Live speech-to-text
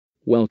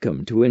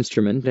Welcome to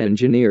Instrument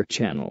Engineer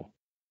channel.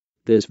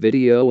 This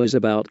video is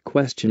about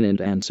question and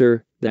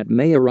answer that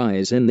may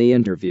arise in the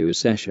interview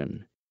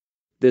session.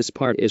 This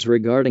part is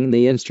regarding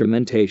the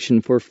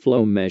instrumentation for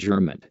flow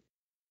measurement.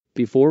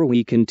 Before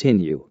we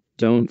continue,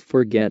 don't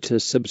forget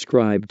to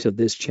subscribe to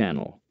this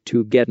channel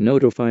to get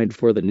notified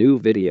for the new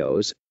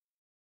videos.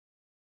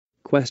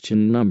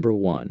 Question number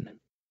 1.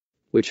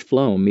 Which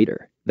flow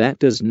meter that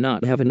does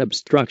not have an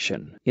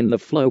obstruction in the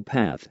flow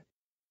path?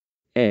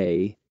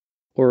 A.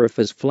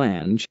 Orifice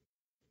flange.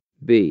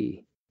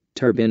 B.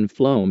 Turbine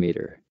flow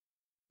meter.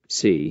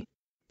 C.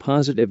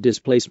 Positive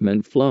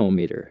displacement flow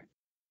meter.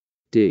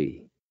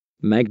 D.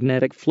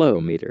 Magnetic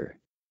flow meter.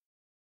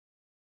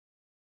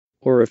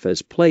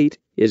 Orifice plate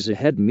is a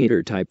head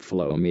meter type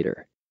flow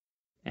meter.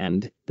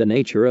 And the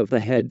nature of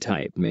the head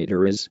type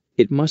meter is,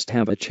 it must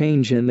have a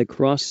change in the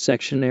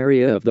cross-section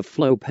area of the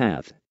flow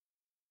path.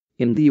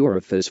 In the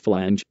orifice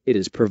flange, it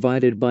is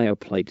provided by a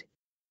plate.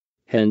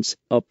 Hence,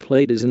 a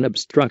plate is an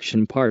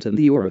obstruction part in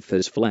the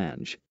orifice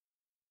flange.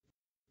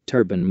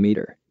 Turbine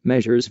meter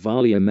measures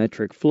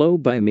volumetric flow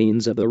by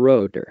means of the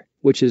rotor,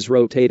 which is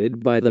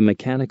rotated by the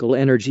mechanical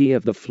energy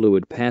of the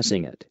fluid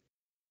passing it.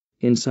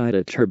 Inside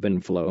a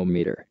turbine flow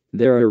meter,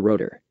 there are a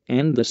rotor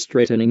and the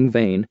straightening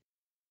vane.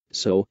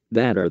 So,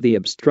 that are the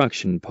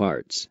obstruction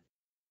parts.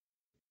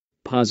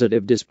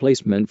 Positive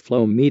displacement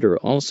flow meter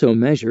also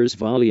measures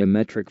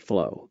volumetric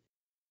flow.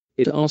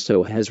 It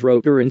also has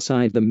rotor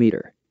inside the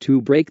meter to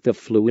break the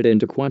fluid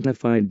into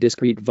quantified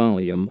discrete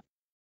volume.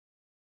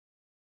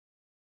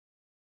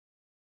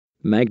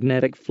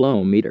 Magnetic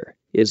flow meter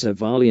is a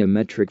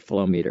volumetric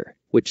flow meter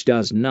which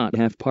does not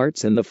have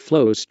parts in the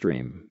flow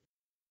stream.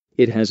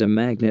 It has a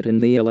magnet in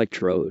the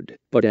electrode,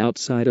 but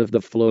outside of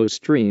the flow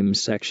stream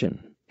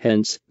section.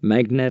 Hence,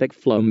 magnetic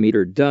flow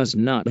meter does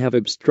not have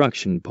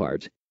obstruction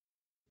part.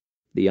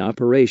 The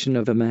operation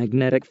of a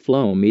magnetic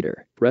flow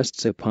meter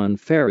rests upon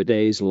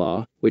Faraday's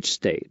law, which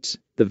states,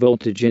 the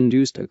voltage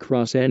induced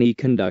across any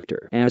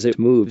conductor as it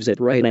moves at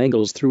right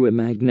angles through a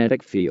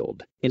magnetic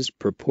field is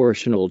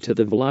proportional to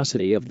the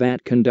velocity of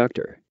that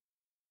conductor.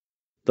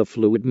 The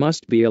fluid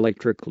must be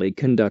electrically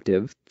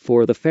conductive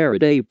for the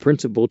Faraday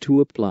principle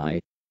to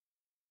apply.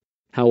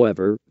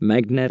 However,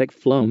 magnetic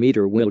flow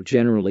meter will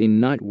generally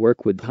not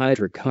work with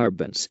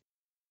hydrocarbons.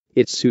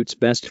 It suits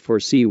best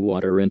for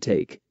seawater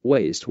intake,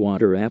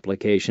 wastewater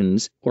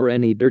applications, or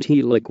any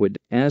dirty liquid,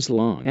 as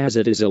long as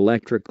it is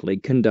electrically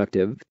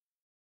conductive.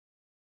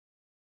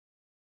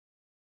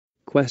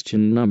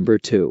 Question number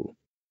 2.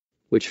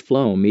 Which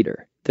flow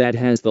meter that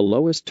has the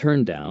lowest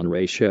turn-down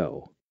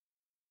ratio?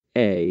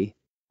 A.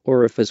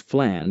 Orifice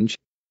flange.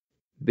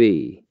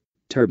 B.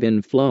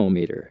 Turbine flow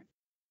meter.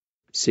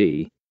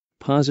 C.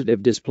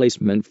 Positive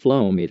displacement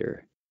flow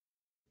meter.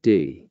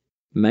 D.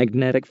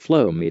 Magnetic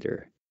flow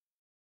meter.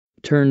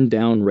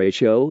 Turn-down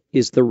ratio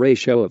is the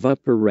ratio of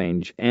upper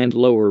range and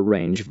lower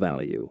range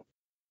value.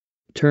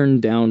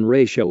 Turn-down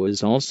ratio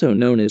is also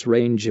known as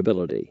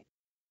rangeability.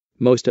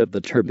 Most of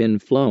the turbine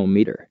flow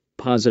meter,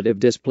 positive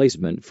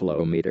displacement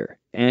flow meter,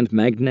 and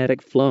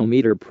magnetic flow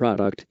meter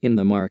product in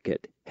the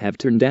market have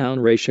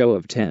turn-down ratio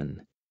of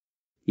 10.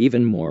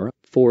 Even more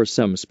for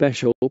some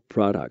special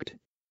product.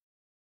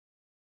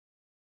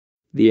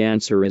 The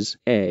answer is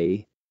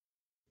A.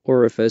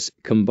 Orifice,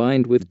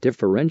 combined with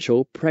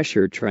differential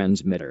pressure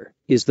transmitter,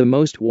 is the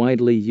most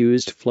widely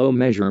used flow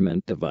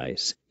measurement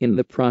device in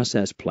the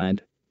process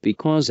plant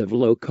because of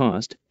low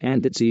cost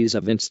and its ease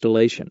of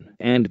installation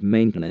and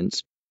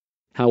maintenance.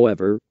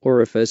 However,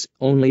 orifice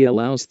only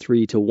allows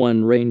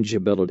 3-to-1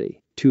 rangeability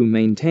to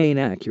maintain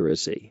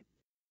accuracy.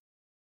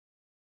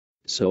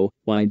 So,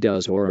 why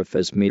does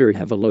orifice meter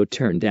have a low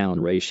turn-down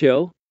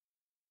ratio?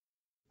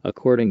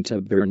 According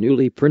to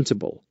Bernoulli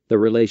principle, the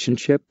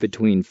relationship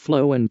between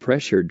flow and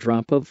pressure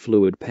drop of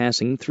fluid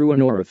passing through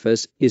an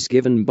orifice is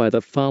given by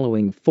the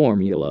following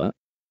formula.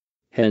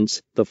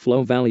 Hence, the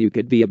flow value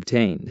could be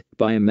obtained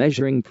by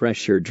measuring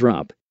pressure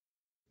drop.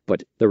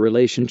 But the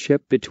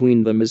relationship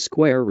between them is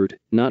square root,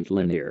 not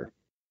linear.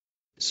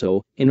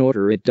 So, in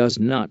order it does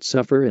not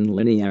suffer in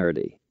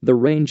linearity, the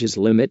range is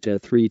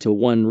limited to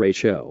 3-to-1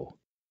 ratio.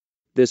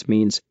 This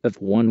means,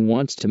 if one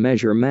wants to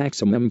measure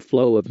maximum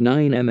flow of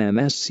 9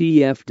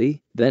 mmscfd,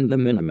 then the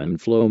minimum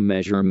flow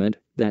measurement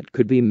that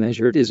could be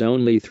measured is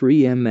only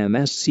 3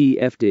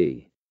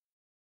 mmscfd.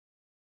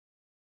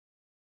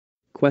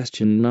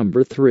 Question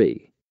number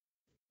 3.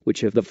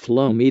 Which of the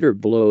flow meter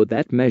below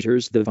that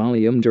measures the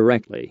volume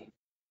directly?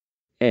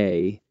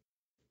 A.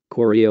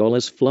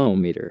 Coriolis flow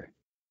meter.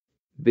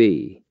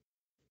 B.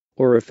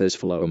 Orifice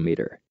flow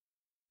meter.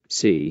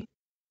 C.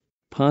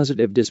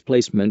 Positive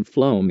displacement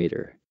flow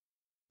meter.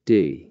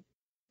 D.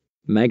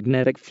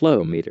 Magnetic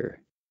flow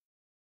meter.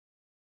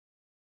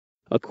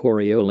 A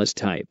Coriolis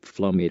type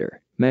flow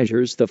meter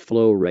measures the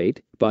flow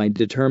rate by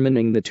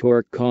determining the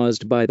torque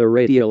caused by the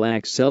radial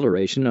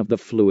acceleration of the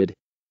fluid.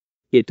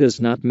 It does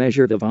not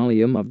measure the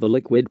volume of the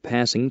liquid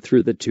passing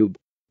through the tube.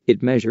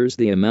 It measures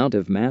the amount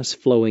of mass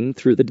flowing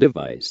through the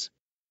device.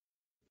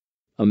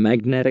 A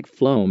magnetic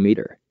flow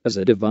meter is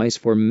a device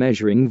for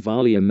measuring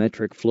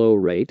volumetric flow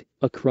rate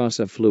across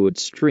a fluid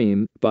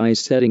stream by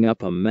setting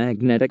up a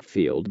magnetic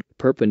field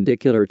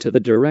perpendicular to the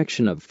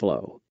direction of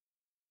flow.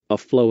 A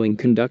flowing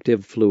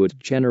conductive fluid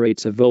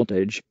generates a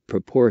voltage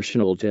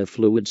proportional to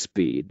fluid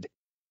speed.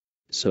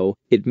 So,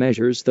 it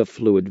measures the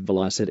fluid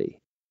velocity.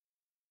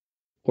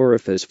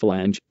 Orifice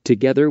flange,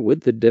 together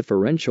with the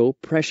differential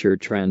pressure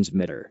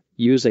transmitter,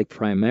 use a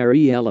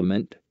primary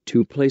element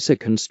to place a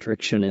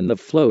constriction in the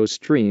flow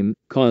stream,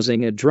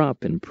 causing a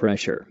drop in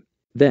pressure.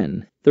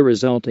 Then, the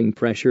resulting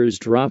pressure's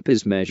drop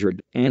is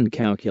measured and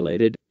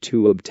calculated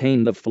to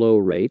obtain the flow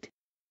rate.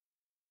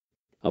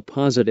 A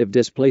positive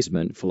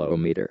displacement flow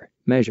meter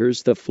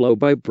measures the flow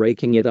by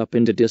breaking it up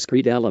into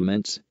discrete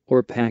elements,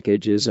 or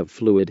packages of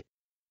fluid.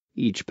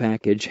 Each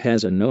package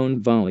has a known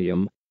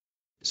volume,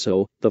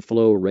 so the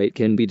flow rate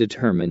can be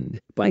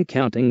determined by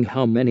counting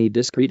how many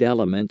discrete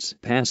elements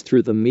pass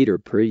through the meter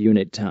per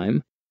unit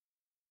time.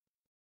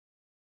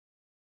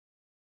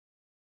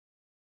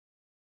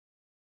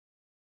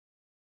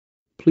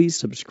 Please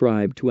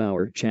subscribe to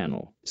our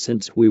channel,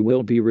 since we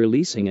will be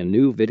releasing a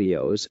new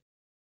videos,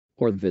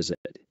 or visit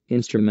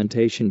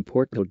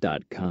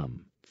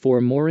instrumentationportal.com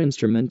for more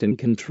instrument and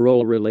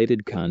control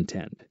related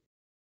content.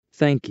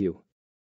 Thank you.